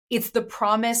it's the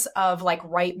promise of like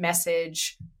right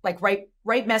message,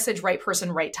 right person,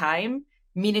 right time.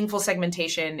 Meaningful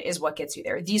segmentation is what gets you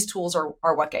there. These tools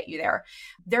are what get you there.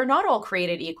 They're not all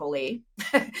created equally.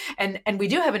 and we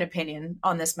do have an opinion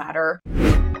on this matter.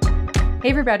 Hey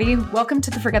everybody, welcome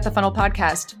to the Forget the Funnel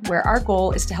podcast, where our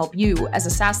goal is to help you as a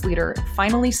SaaS leader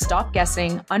finally stop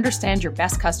guessing, understand your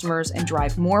best customers, and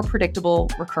drive more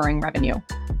predictable recurring revenue.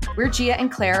 We're Gia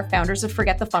and Claire, founders of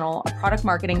Forget the Funnel, a product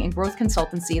marketing and growth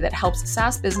consultancy that helps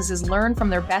SaaS businesses learn from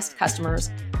their best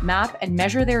customers, map and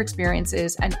measure their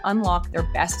experiences, and unlock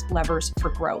their best levers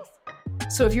for growth.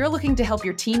 So if you're looking to help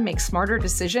your team make smarter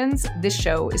decisions, this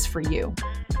show is for you.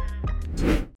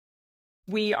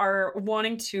 We are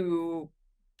wanting to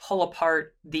pull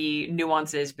apart the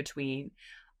nuances between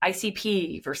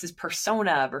ICP versus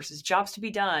persona versus jobs to be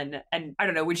done. And I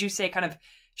don't know, would you say kind of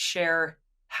share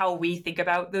how we think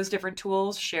about those different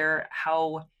tools, share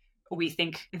how we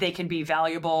think they can be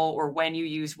valuable, or when you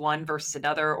use one versus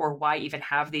another, or why even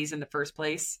have these in the first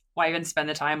place? Why even spend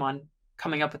the time on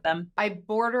coming up with them? I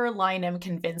borderline am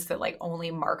convinced that like only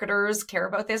marketers care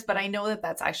about this, but I know that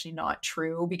that's actually not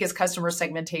true, because customer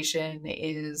segmentation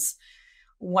is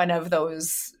one of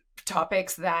those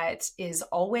topics that is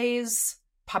always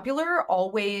popular,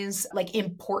 always like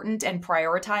important and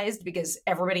prioritized, because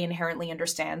everybody inherently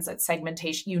understands that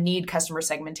segmentation, you need customer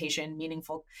segmentation,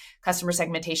 meaningful customer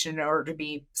segmentation, in order to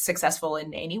be successful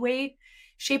in any way,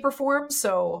 shape, or form.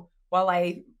 So while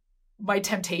my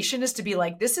temptation is to be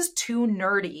like, this is too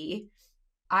nerdy,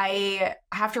 I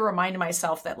have to remind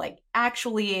myself that like,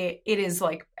 actually it is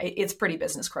like, it's pretty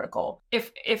business critical.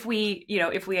 If we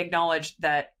acknowledge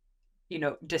that,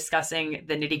 discussing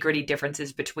the nitty gritty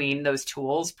differences between those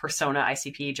tools, persona,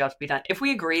 ICP, jobs to be done, if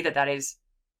we agree that that is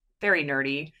very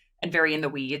nerdy and very in the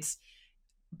weeds,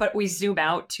 but we zoom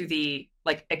out to the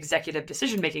like executive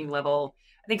decision-making level,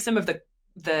 I think some of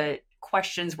the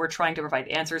questions we're trying to provide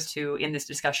answers to in this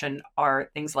discussion are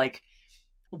things like,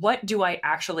 what do I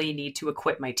actually need to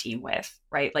equip my team with,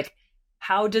 right? Like,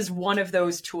 how does one of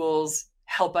those tools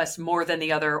help us more than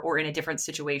the other, or in a different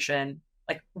situation?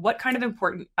 Like, what kind of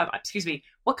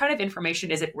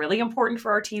information is it really important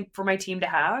for my team to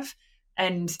have?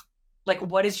 And like,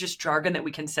 what is just jargon that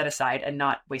we can set aside and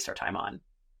not waste our time on?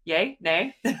 Yay?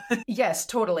 Nay? Yes,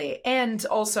 totally. And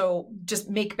also just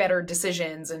make better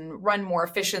decisions and run more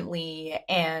efficiently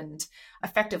and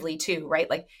effectively too, right?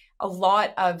 Like a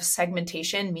lot of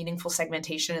segmentation, meaningful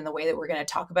segmentation in the way that we're going to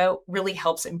talk about, really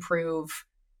helps improve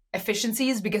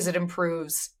efficiencies, because it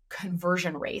improves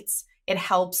conversion rates. It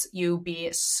helps you be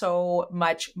so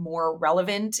much more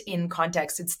relevant in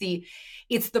context. It's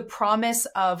the promise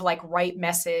of like right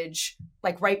message,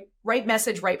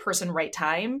 right person, right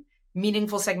time.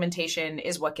 Meaningful segmentation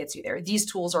is what gets you there.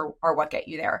 These tools are what get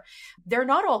you there. They're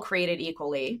not all created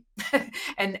equally.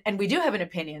 and we do have an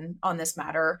opinion on this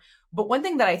matter. But one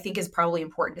thing that I think is probably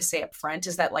important to say up front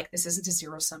is that like, this isn't a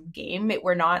zero-sum game.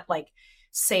 We're not like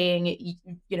saying,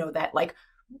 that like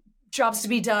jobs to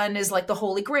be done is like the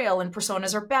holy grail and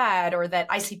personas are bad, or that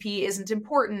ICP isn't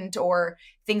important, or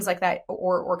things like that,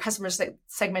 or customer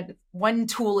segment. One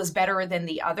tool is better than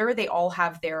the other. They all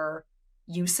have their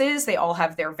uses. They all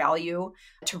have their value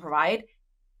to provide.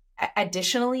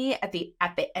 Additionally, at the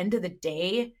end of the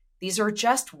day, these are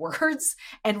just words.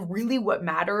 And really what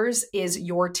matters is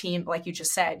your team, like you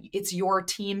just said, it's your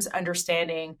team's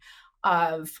understanding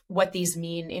of what these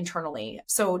mean internally.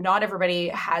 So not everybody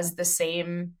has the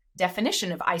same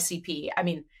definition of ICP. I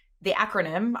mean, the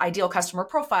acronym, Ideal Customer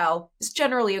Profile, is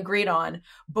generally agreed on,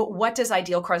 but what does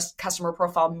Ideal Customer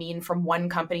Profile mean from one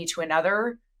company to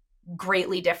another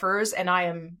greatly differs. And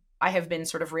I have been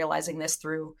sort of realizing this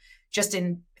through just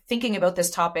in thinking about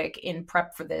this topic in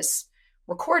prep for this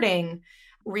recording,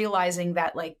 realizing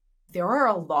that like there are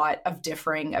a lot of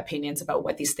differing opinions about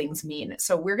what these things mean.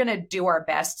 So we're going to do our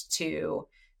best to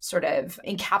sort of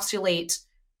encapsulate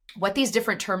what these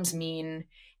different terms mean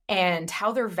and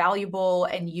how they're valuable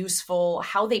and useful,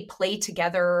 how they play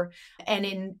together,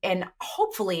 and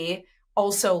hopefully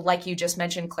also, like you just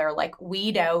mentioned, Claire, like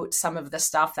weed out some of the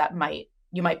stuff that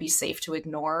you might be safe to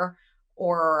ignore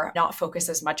or not focus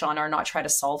as much on, or not try to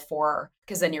solve for,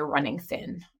 because then you're running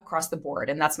thin across the board,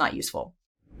 and that's not useful.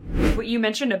 What you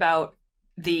mentioned about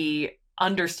the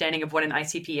understanding of what an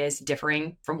ICP is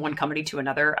differing from one company to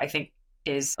another, I think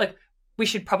is like, we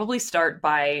should probably start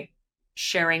by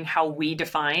sharing how we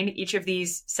define each of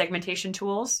these segmentation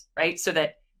tools, right? So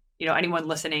that, anyone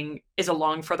listening is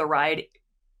along for the ride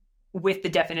with the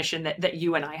definition that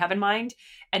you and I have in mind.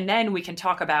 And then we can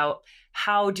talk about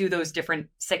how do those different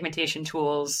segmentation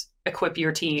tools equip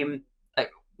your team?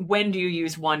 Like, when do you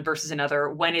use one versus another?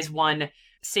 When is one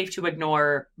safe to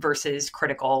ignore versus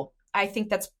critical? I think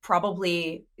that's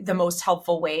probably the most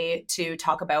helpful way to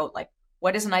talk about like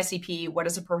what is an ICP, what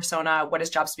is a persona, what is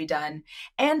jobs to be done.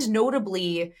 And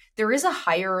notably, there is a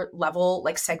higher level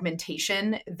like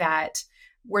segmentation that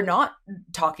we're not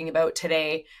talking about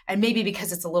today. And maybe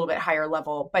because it's a little bit higher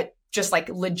level, but just like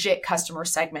legit customer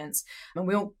segments. And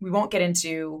we won't get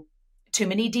into too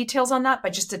many details on that,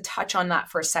 but just to touch on that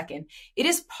for a second, it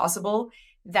is possible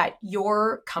that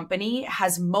your company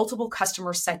has multiple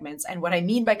customer segments. And what I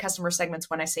mean by customer segments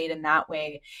when I say it in that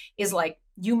way is like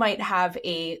you might have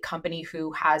a company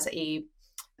who has a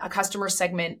customer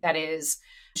segment that is,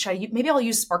 maybe I'll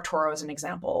use SparkToro as an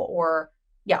example, or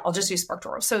yeah, I'll just use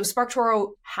SparkToro. So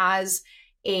SparkToro has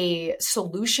a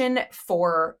solution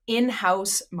for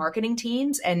in-house marketing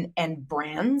teams and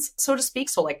brands, so to speak.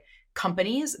 So like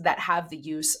companies that have the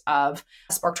use of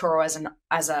SparkToro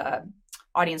as a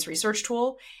audience research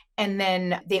tool. And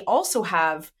then they also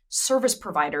have service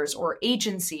providers or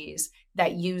agencies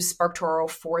that use SparkToro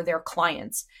for their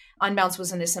clients. Unbounce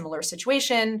was in a similar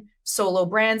situation, solo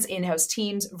brands, in-house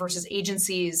teams versus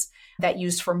agencies that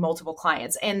used for multiple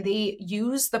clients. And they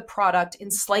use the product in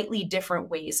slightly different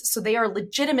ways. So they are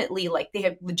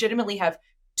legitimately have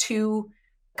two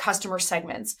customer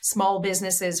segments, small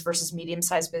businesses versus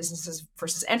medium-sized businesses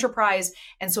versus enterprise.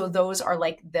 And so those are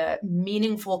like the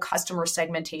meaningful customer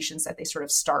segmentations that they sort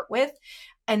of start with.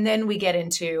 And then we get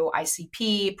into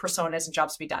ICP, personas, and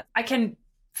jobs to be done. I can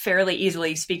fairly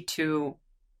easily speak to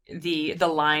the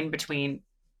line between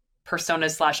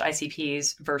personas /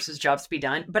 ICPs versus jobs to be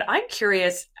done. But I'm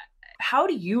curious, how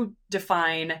do you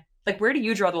define, like, where do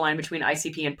you draw the line between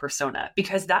ICP and persona?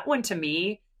 Because that one to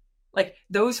me, like,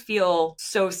 those feel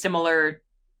so similar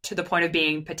to the point of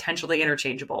being potentially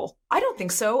interchangeable. I don't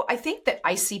think so. I think that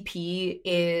ICP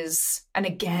is, and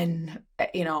again,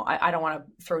 I don't want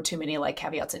to throw too many like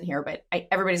caveats in here, but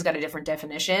everybody's got a different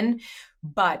definition.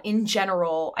 But in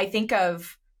general, I think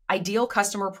of ideal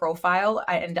customer profile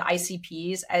and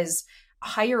ICPs as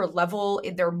higher level.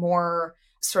 They're more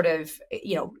sort of,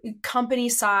 company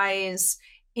size,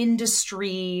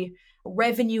 industry,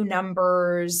 revenue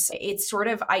numbers. It's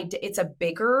a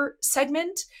bigger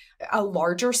segment, a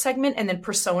larger segment, and then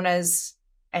personas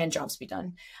and jobs to be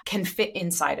done can fit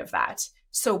inside of that.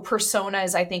 So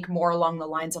personas, I think, more along the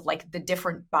lines of like the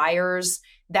different buyers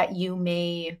that you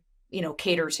may,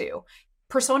 cater to.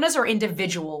 Personas are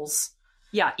individuals.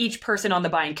 Yeah, each person on the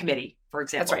buying committee, for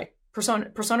example. That's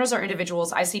right. Personas are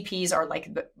individuals. ICPs are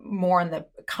like more on the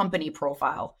company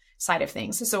profile side of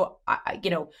things. So,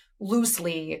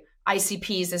 loosely,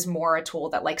 ICPs is more a tool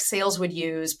that like sales would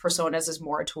use. Personas is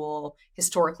more a tool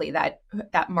historically that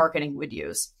marketing would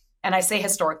use. And I say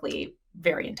historically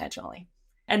very intentionally.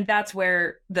 And that's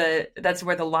where the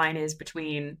line is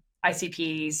between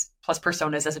ICPs plus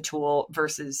personas as a tool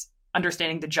versus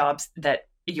understanding the jobs that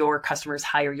your customers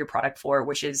hire your product for,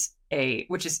 which is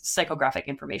psychographic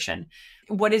information.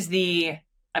 What is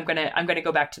I'm gonna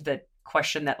go back to the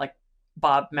question that like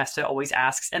Bob Mesta always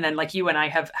asks, and then like you and I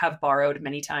have borrowed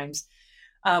many times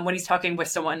when he's talking with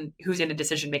someone who's in a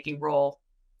decision-making role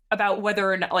about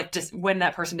whether or not, like, just when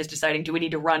that person is deciding, do we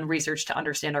need to run research to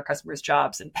understand our customers'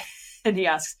 jobs? And he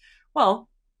asks, well,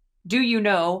 do you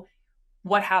know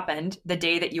what happened the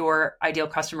day that your ideal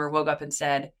customer woke up and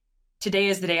said, today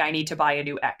is the day I need to buy a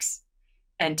new X?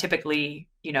 And typically,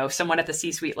 someone at the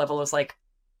C-suite level is like,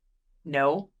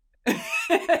 no.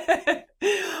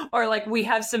 Or like, we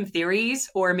have some theories,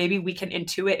 or maybe we can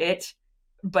intuit it,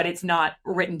 but it's not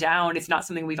written down. It's not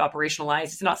something we've operationalized.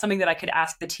 It's not something that I could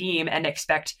ask the team and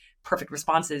expect perfect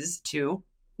responses to.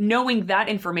 Knowing that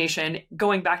information,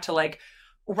 going back to like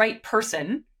right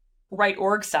person, right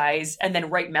org size, and then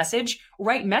right message,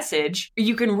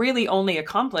 you can really only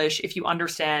accomplish if you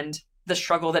understand the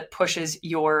struggle that pushes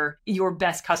your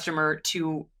best customer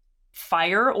to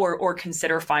fire or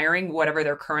consider firing whatever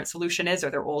their current solution is or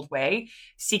their old way,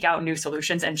 seek out new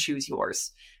solutions and choose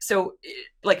yours. So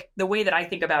like the way that I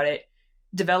think about it,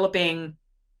 developing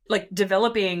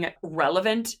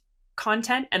relevant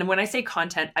content. And when I say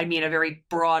content, I mean a very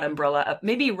broad umbrella of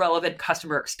maybe relevant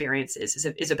customer experiences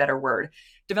is a better word.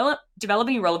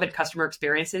 Developing relevant customer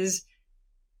experiences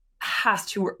has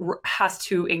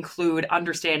to include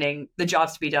understanding the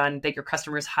jobs to be done that your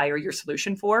customers hire your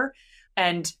solution for,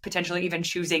 and potentially even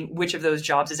choosing which of those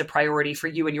jobs is a priority for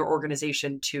you and your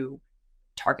organization to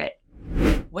target.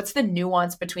 What's the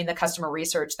nuance between the customer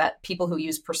research that people who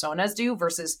use personas do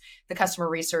versus the customer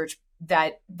research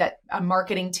that a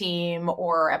marketing team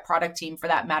or a product team, for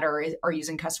that matter, are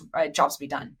using jobs to be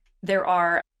done? There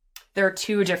are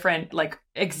two different like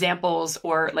examples,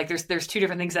 or like there's two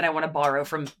different things that I want to borrow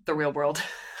from the real world.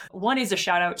 One is a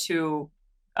shout out to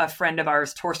a friend of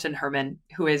ours, Torsten Herman,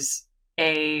 who is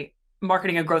a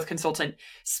marketing and growth consultant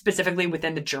specifically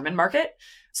within the German market.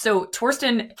 So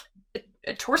Torsten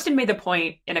made the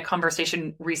point in a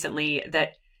conversation recently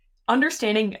that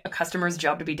understanding a customer's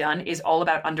job to be done is all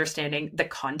about understanding the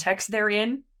context they're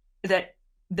in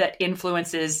that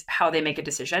influences how they make a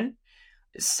decision.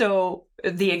 So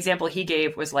the example he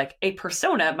gave was like a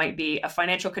persona might be a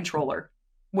financial controller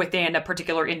within a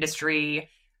particular industry,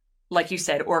 like you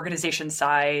said, organization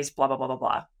size, blah, blah, blah, blah,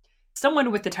 blah.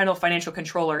 Someone with the title financial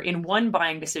controller in one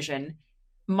buying decision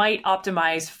might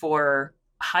optimize for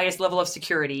highest level of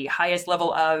security, highest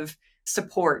level of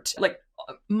support, like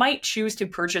might choose to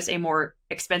purchase a more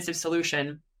expensive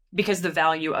solution because the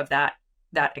value of that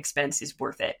expense is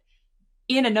worth it.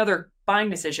 In another buying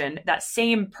decision, that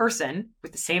same person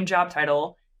with the same job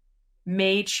title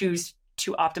may choose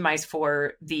to optimize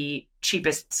for the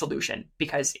cheapest solution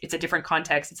because it's a different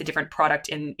context, it's a different product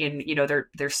in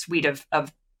their suite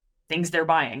of things they're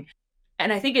buying.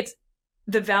 And I think it's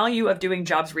the value of doing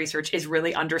jobs research is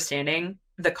really understanding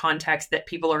the context that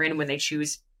people are in when they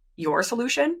choose your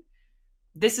solution.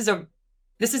 This is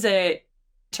a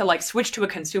to like switch to a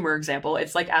consumer example.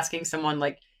 It's like asking someone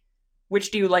like,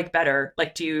 which do you like better?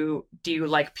 Like, do you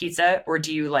like pizza or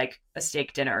do you like a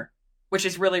steak dinner? Which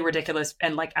is really ridiculous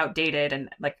and like outdated. And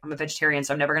like, I'm a vegetarian,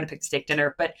 so I'm never going to pick the steak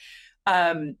dinner. But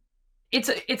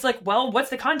it's like, well, what's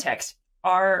the context?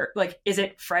 Is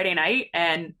it Friday night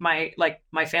and my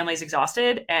family's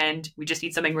exhausted and we just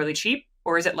eat something really cheap?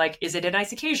 Or is it a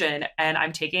nice occasion and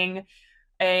I'm taking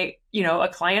a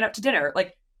client out to dinner?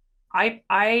 Like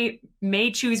I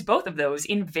may choose both of those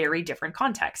in very different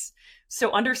contexts.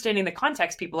 So understanding the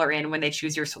context people are in when they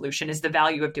choose your solution is the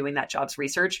value of doing that jobs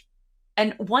research.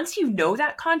 And once you know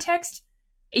that context,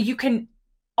 you can,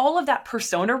 all of that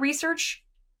persona research,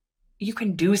 you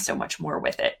can do so much more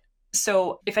with it.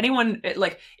 So if anyone,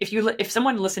 like if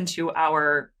someone listened to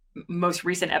our most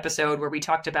recent episode where we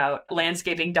talked about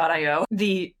landscaping.io,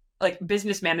 the like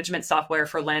business management software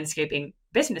for landscaping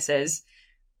businesses,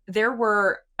 there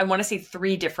were, I want to say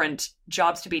 3 different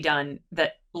jobs to be done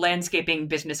that landscaping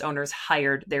business owners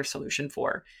hired their solution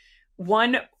for.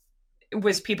 One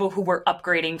was people who were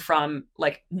upgrading from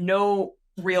like no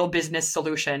real business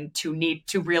solution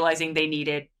to realizing they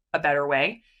needed a better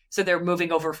way. So they're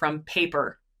moving over from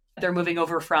paper. They're moving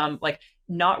over from like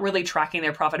not really tracking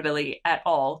their profitability at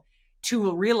all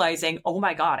to realizing, oh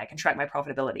my God, I can track my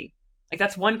profitability. Like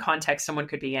that's one context someone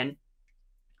could be in.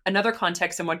 Another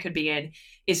context someone could be in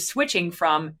is switching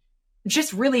from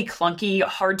just really clunky,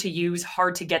 hard to use,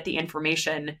 hard to get the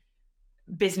information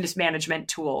business management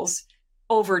tools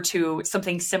over to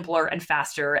something simpler and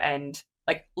faster and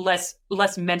like less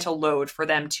mental load for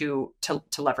them to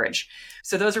leverage.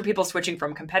 So those are people switching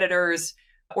from competitors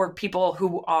or people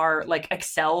who are like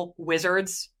Excel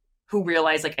wizards who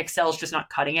realize like Excel is just not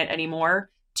cutting it anymore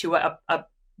to a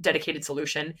dedicated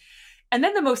solution. And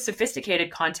then the most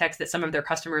sophisticated context that some of their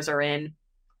customers are in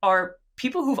are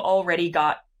people who've already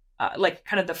got like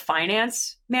kind of the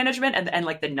finance management and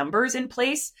like the numbers in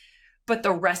place, but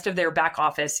the rest of their back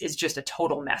office is just a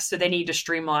total mess. So they need to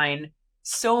streamline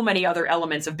so many other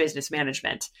elements of business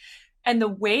management. And the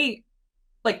way,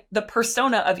 like the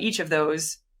persona of each of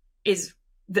those is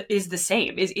the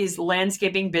same, is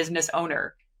landscaping business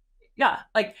owner. Yeah,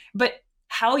 like, but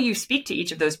how you speak to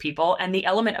each of those people and the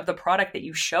element of the product that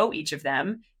you show each of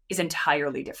them is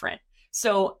entirely different.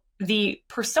 So the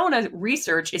persona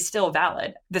research is still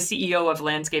valid. The CEO of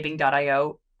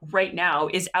landscaping.io right now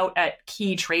is out at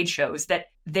key trade shows that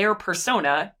their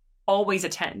persona always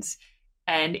attends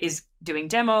and is doing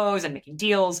demos and making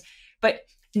deals. But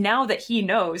now that he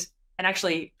knows, and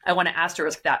actually I want to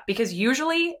asterisk that because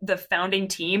usually the founding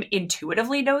team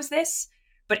intuitively knows this,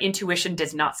 but intuition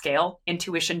does not scale.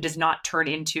 Intuition does not turn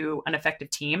into an effective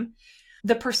team.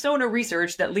 The persona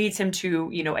research that leads him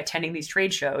to, attending these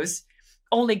trade shows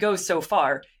only goes so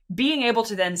far. Being able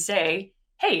to then say,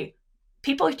 hey,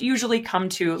 people usually come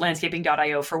to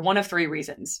landscaping.io for one of 3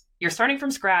 reasons. You're starting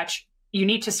from scratch, you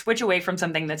need to switch away from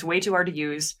something that's way too hard to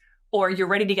use, or you're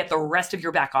ready to get the rest of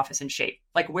your back office in shape.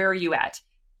 Like, where are you at?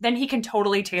 Then he can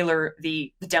totally tailor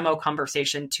the demo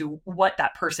conversation to what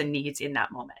that person needs in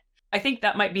that moment. I think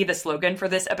that might be the slogan for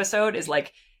this episode is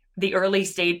like the early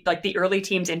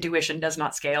team's intuition does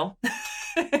not scale.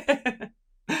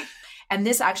 And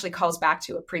this actually calls back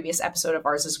to a previous episode of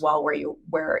ours as well,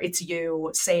 where it's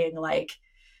you saying like,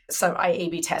 so I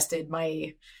A/B tested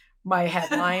my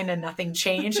headline and nothing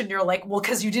changed. And you're like, well,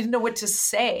 because you didn't know what to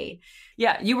say.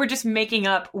 Yeah. You were just making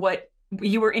up what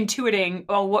you were intuiting.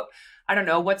 Oh, I don't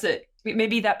know.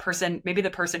 Maybe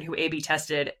the person who A/B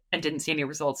tested and didn't see any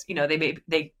results,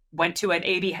 they went to an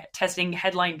A/B testing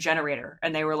headline generator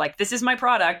and they were like, this is my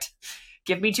product.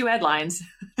 Give me 2 headlines.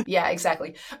 Yeah,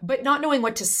 exactly. But not knowing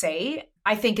what to say,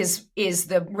 I think is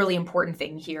the really important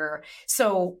thing here.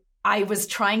 So I was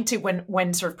trying to,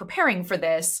 when sort of preparing for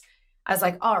this, I was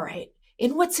like, all right,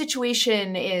 in what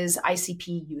situation is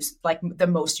ICP like the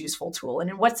most useful tool? And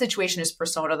in what situation is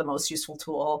Persona the most useful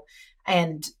tool?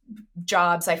 And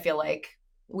jobs, I feel like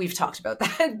we've talked about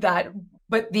that.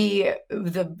 But the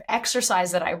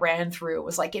exercise that I ran through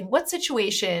was like, in what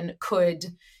situation could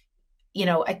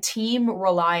a team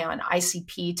rely on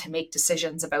ICP to make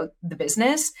decisions about the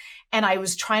business? And I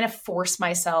was trying to force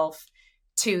myself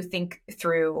to think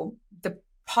through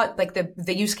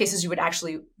the use cases you would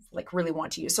actually like really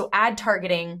want to use. So ad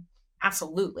targeting,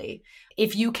 absolutely.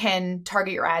 If you can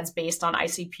target your ads based on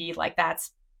ICP, like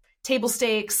that's table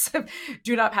stakes,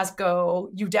 do not pass go.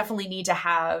 You definitely need to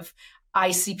have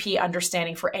ICP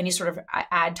understanding for any sort of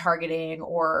ad targeting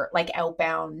or like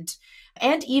outbound,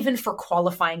 and even for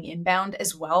qualifying inbound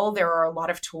as well. There are a lot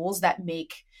of tools that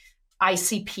make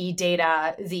ICP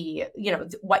data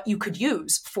what you could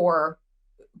use for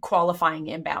qualifying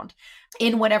inbound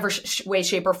in whatever way,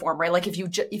 shape, or form, right? Like if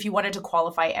you wanted to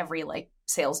qualify every like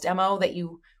sales demo that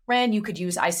you ran, you could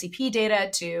use ICP data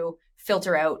to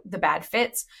filter out the bad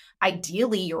fits.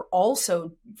 Ideally, you're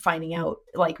also finding out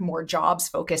like more jobs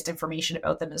focused information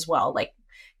about them as well. Like,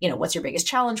 what's your biggest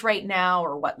challenge right now,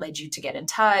 or what led you to get in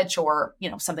touch, or,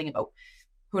 something about,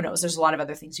 who knows, there's a lot of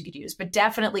other things you could use, but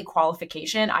definitely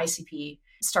qualification, ICP,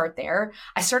 start there.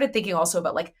 I started thinking also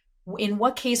about like, in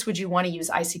what case would you want to use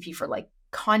ICP for like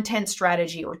content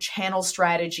strategy or channel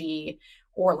strategy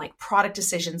or like product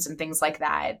decisions and things like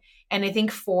that. And I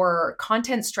think for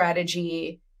content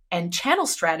strategy and channel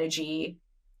strategy,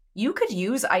 you could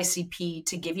use ICP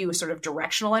to give you a sort of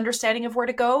directional understanding of where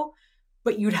to go,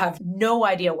 but you'd have no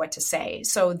idea what to say.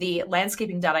 So the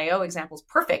landscaping.io example is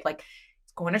perfect. Like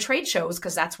going to trade shows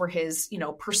because that's where his,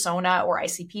 persona or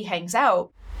ICP hangs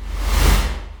out.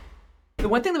 The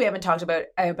one thing that we haven't talked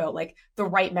about like the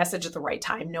right message at the right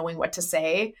time, knowing what to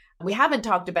say. We haven't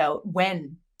talked about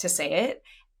when to say it.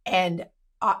 And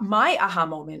my aha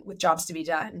moment with Jobs to Be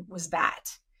Done was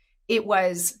that it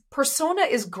was persona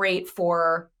is great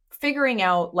for figuring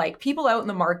out like people out in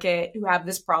the market who have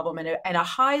this problem and a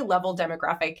high level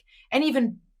demographic and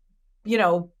even,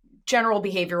 general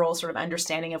behavioral sort of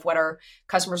understanding of what our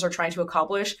customers are trying to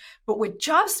accomplish. But what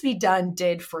Jobs to Be Done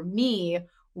did for me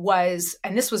was,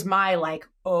 and this was my like,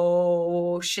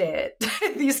 oh shit,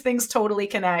 these things totally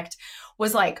connect,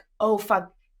 was like, oh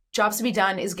fuck, Jobs to Be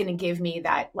Done is going to give me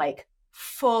that like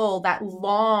that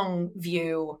long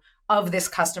view of this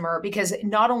customer, because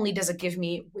not only does it give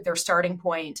me their starting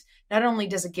point, not only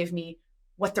does it give me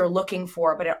what they're looking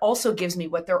for, but it also gives me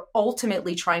what they're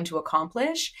ultimately trying to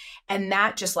accomplish. And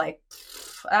that just like,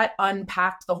 that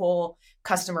unpacked the whole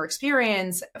customer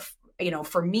experience,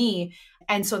 for me.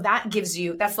 And so that gives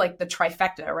you, that's like the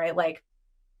trifecta, right? Like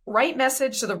right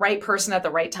message to the right person at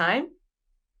the right time.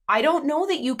 I don't know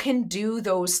that you can do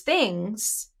those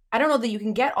things. I don't know that you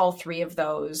can get all 3 of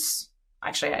those.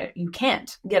 Actually, you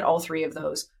can't get all 3 of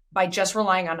those by just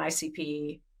relying on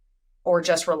ICP or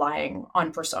just relying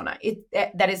on persona.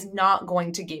 That is not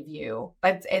going to give you,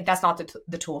 that's not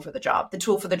the tool for the job. The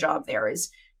tool for the job there is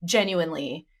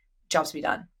genuinely Jobs to Be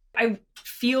Done. I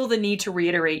feel the need to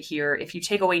reiterate here, if you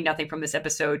take away nothing from this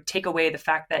episode, take away the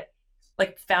fact that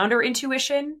like founder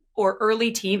intuition or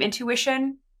early team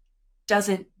intuition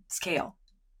doesn't scale.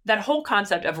 That whole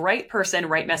concept of right person,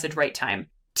 right message, right time.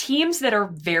 Teams that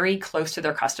are very close to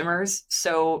their customers,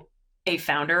 so a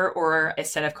founder or a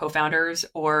set of co-founders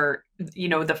or,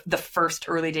 the first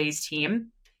early days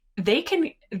team, they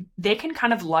can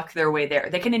kind of luck their way there.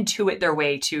 They can intuit their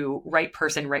way to right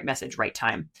person, right message, right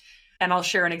time. And I'll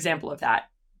share an example of that.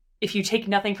 If you take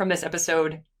nothing from this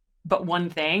episode, but one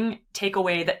thing, take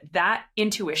away that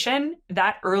intuition,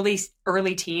 that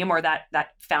early team or that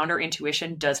founder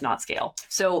intuition does not scale.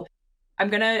 So I'm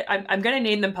gonna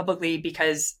name them publicly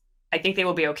because I think they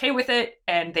will be okay with it,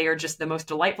 and they are just the most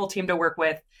delightful team to work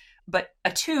with. But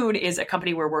Attune is a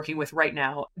company we're working with right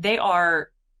now. They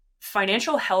are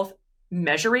financial health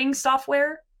measuring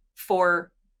software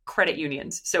for credit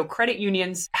unions. So credit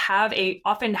unions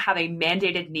often have a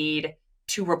mandated need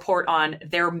to report on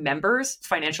their members'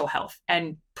 financial health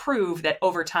and prove that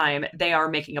over time they are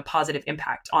making a positive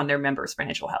impact on their members'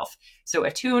 financial health. So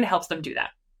Attune helps them do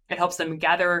that. It helps them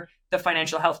gather the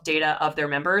financial health data of their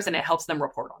members, and it helps them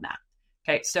report on that.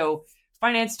 Okay, so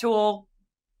finance tool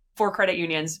for credit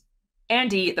unions.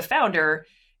 Andy, the founder,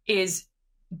 is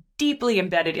deeply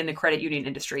embedded in the credit union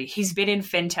industry. He's been in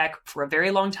fintech for a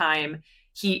very long time.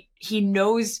 He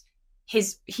knows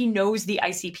he knows the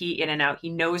ICP in and out. He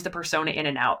knows the persona in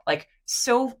and out, like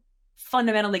so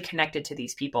fundamentally connected to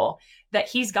these people that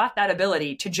he's got that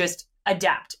ability to just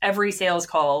adapt every sales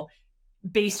call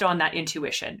based on that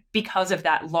intuition because of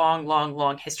that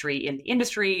long history in the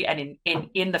industry and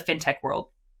in the fintech world.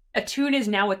 Attune is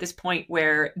now at this point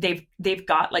where they've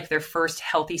got like their first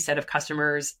healthy set of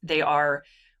customers. They are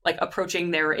like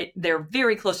approaching they're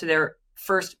very close to their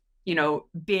first,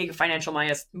 big financial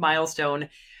milestone.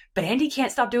 But Andy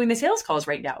can't stop doing the sales calls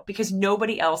right now because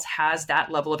nobody else has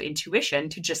that level of intuition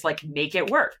to just like make it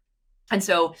work. And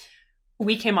so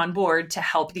we came on board to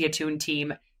help the Attune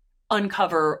team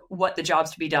uncover what the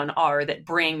jobs to be done are that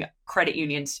bring credit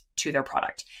unions to their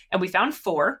product. And we found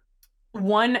 4.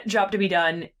 One job to be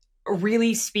done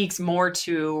really speaks more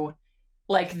to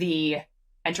like the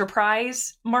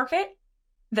enterprise market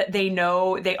that they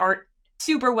know they aren't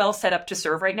super well set up to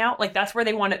serve right now. Like that's where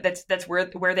they want it. That's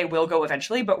where they will go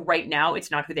eventually. But right now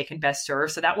it's not who they can best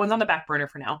serve. So that one's on the back burner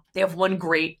for now. They have one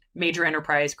great major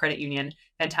enterprise credit union.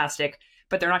 Fantastic.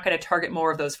 But they're not going to target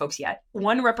more of those folks yet.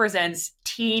 One represents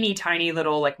teeny tiny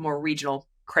little, like more regional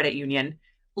credit union.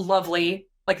 Lovely.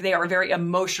 Like they are very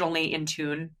emotionally in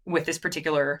tune with this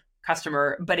particular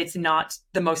customer, but it's not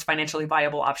the most financially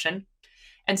viable option.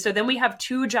 And so then we have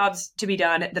 2 jobs to be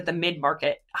done that the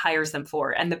mid-market hires them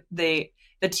for. And the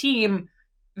team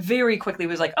very quickly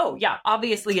was like, oh yeah,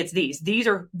 obviously it's these. These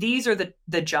are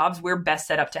the jobs we're best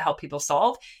set up to help people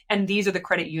solve. And these are the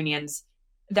credit unions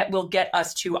that will get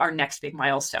us to our next big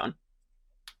milestone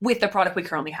with the product we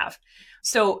currently have.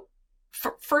 So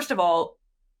first of all,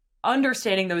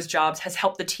 understanding those jobs has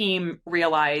helped the team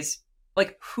realize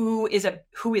like who is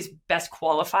best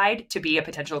qualified to be a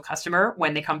potential customer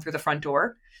when they come through the front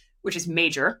door, which is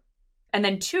major. And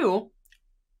then 2,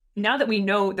 now that we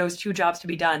know those 2 jobs to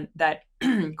be done that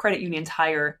credit unions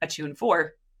hire Attune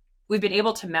for, we've been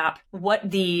able to map what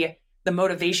the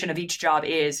motivation of each job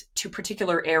is to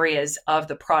particular areas of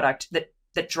the product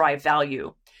that drive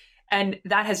value. And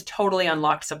that has totally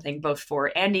unlocked something both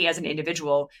for Andy as an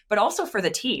individual, but also for the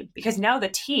team, because now the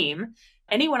team,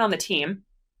 anyone on the team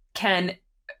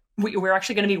we're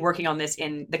actually going to be working on this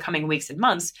in the coming weeks and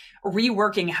months,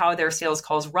 reworking how their sales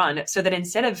calls run so that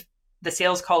instead of the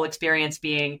sales call experience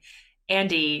being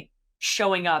Andy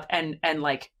showing up and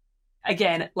like,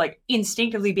 again, like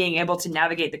instinctively being able to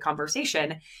navigate the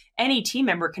conversation, any team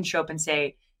member can show up and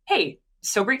say, hey,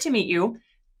 so great to meet you,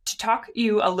 to talk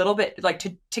you a little bit, like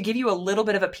to give you a little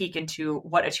bit of a peek into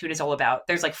what Attune is all about.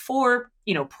 There's like 4,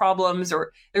 problems,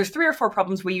 or there's 3 or 4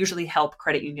 problems we usually help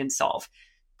credit unions solve.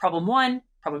 Problem 1,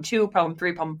 problem 2, problem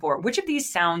 3, problem 4. Which of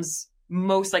these sounds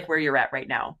most like where you're at right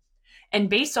now? And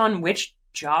based on which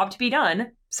job to be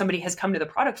done somebody has come to the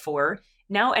product for,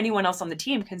 now anyone else on the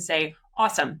team can say,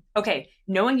 awesome. Okay,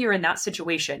 knowing you're in that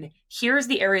situation, here's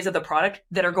the areas of the product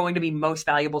that are going to be most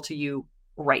valuable to you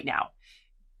right now.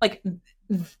 Like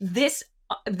this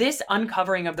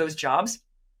uncovering of those jobs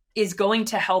is going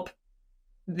to help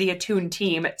the Attune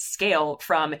team scale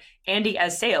from Andy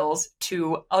as sales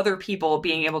to other people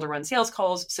being able to run sales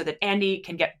calls so that Andy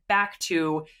can get back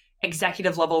to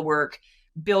executive level work,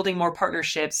 building more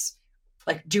partnerships,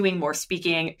 like doing more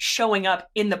speaking, showing up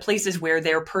in the places where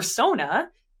their persona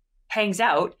hangs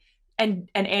out. And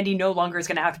Andy no longer is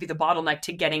going to have to be the bottleneck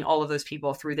to getting all of those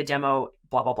people through the demo,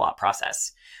 blah, blah, blah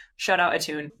process. Shout out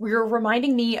Attune. You're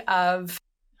reminding me of,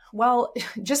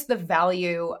 just the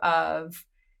value of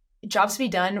jobs to be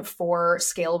done for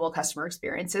scalable customer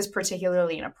experiences,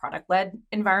 particularly in a product-led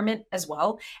environment as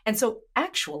well. And so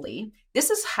actually,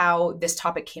 this is how this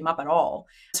topic came up at all.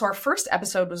 So our first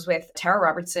episode was with Tara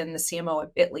Robertson, the CMO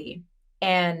at Bitly,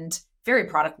 and very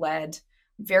product-led,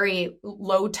 very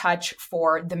low touch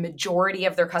for the majority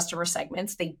of their customer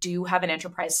segments. They do have an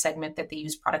enterprise segment that they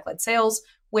use product-led sales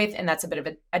with, and that's a bit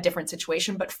of a different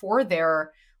situation. But for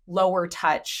their lower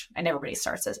touch, and everybody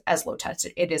starts as low touch,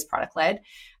 it is product-led,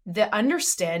 the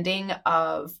understanding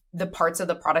of the parts of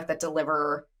the product that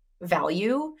deliver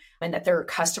value and that their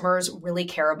customers really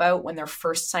care about when they're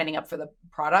first signing up for the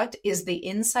product is the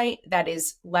insight that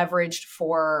is leveraged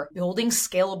for building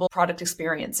scalable product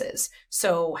experiences.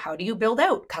 So how do you build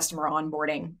out customer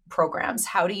onboarding programs?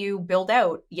 How do you build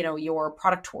out, your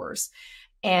product tours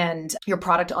and your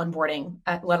product onboarding,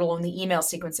 let alone the email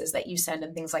sequences that you send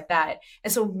and things like that?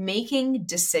 And so making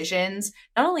decisions,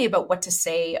 not only about what to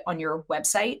say on your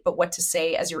website, but what to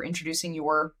say as you're introducing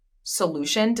your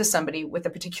solution to somebody with a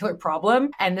particular problem.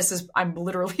 And I'm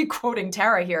literally quoting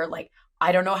Tara here, like,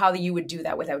 I don't know how you would do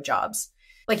that without jobs.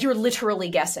 Like, you're literally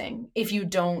guessing if you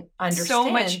don't understand. So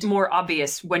much more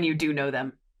obvious when you do know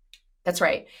them. That's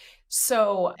right.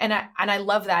 So, and I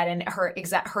love that. And her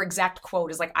exact quote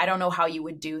is like, I don't know how you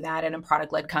would do that in a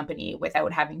product-led company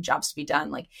without having jobs to be done.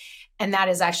 Like, and that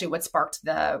is actually what sparked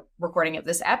the recording of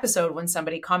this episode when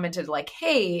somebody commented like,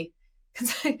 hey,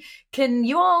 can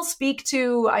you all speak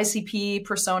to ICP,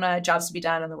 persona, jobs to be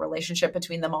done, and the relationship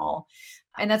between them all?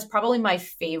 And that's probably my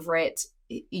favorite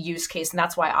use case. And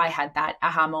that's why I had that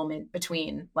aha moment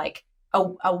between like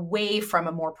away from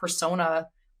a more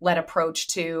persona-led approach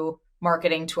to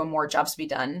marketing to a more jobs to be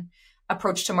done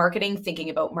approach to marketing, thinking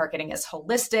about marketing as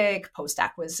holistic,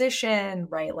 post-acquisition,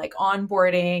 right? Like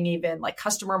onboarding, even like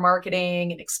customer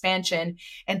marketing and expansion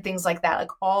and things like that. Like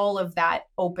all of that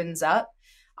opens up.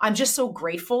 I'm just so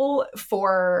grateful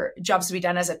for jobs to be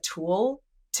done as a tool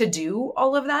to do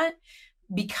all of that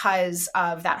because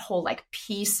of that whole like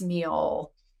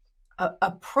piecemeal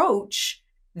approach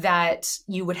that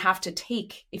you would have to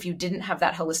take if you didn't have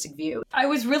that holistic view. I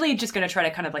was really just going to try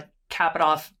to kind of like cap it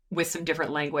off with some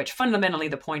different language. Fundamentally,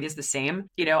 the point is the same.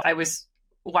 You know, I was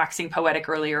waxing poetic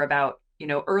earlier about, you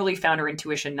know, early founder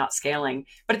intuition, not scaling.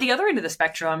 But at the other end of the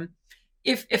spectrum,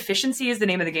 if efficiency is the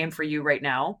name of the game for you right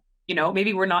now, you know,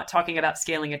 maybe we're not talking about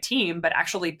scaling a team, but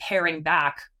actually paring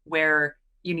back where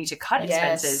you need to cut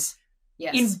expenses.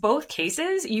 Yes. In both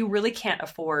cases, you really can't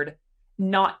afford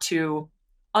not to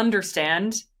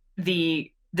understand the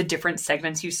different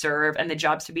segments you serve and the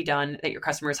jobs to be done that your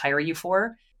customers hire you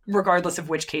for, regardless of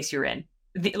which case you're in.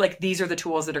 These are the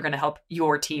tools that are going to help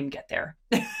your team get there.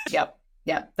 Yep.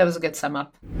 Yeah, that was a good sum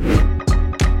up.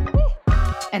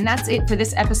 And that's it for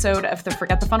this episode of the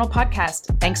Forget the Funnel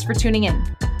podcast. Thanks for tuning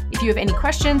in. If you have any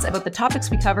questions about the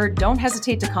topics we covered, don't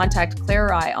hesitate to contact Claire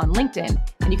or I on LinkedIn.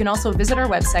 And you can also visit our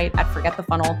website at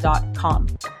forgetthefunnel.com.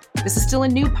 This is still a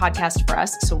new podcast for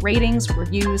us, so ratings,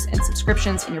 reviews, and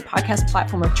subscriptions in your podcast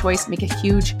platform of choice make a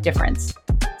huge difference.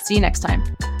 See you next time.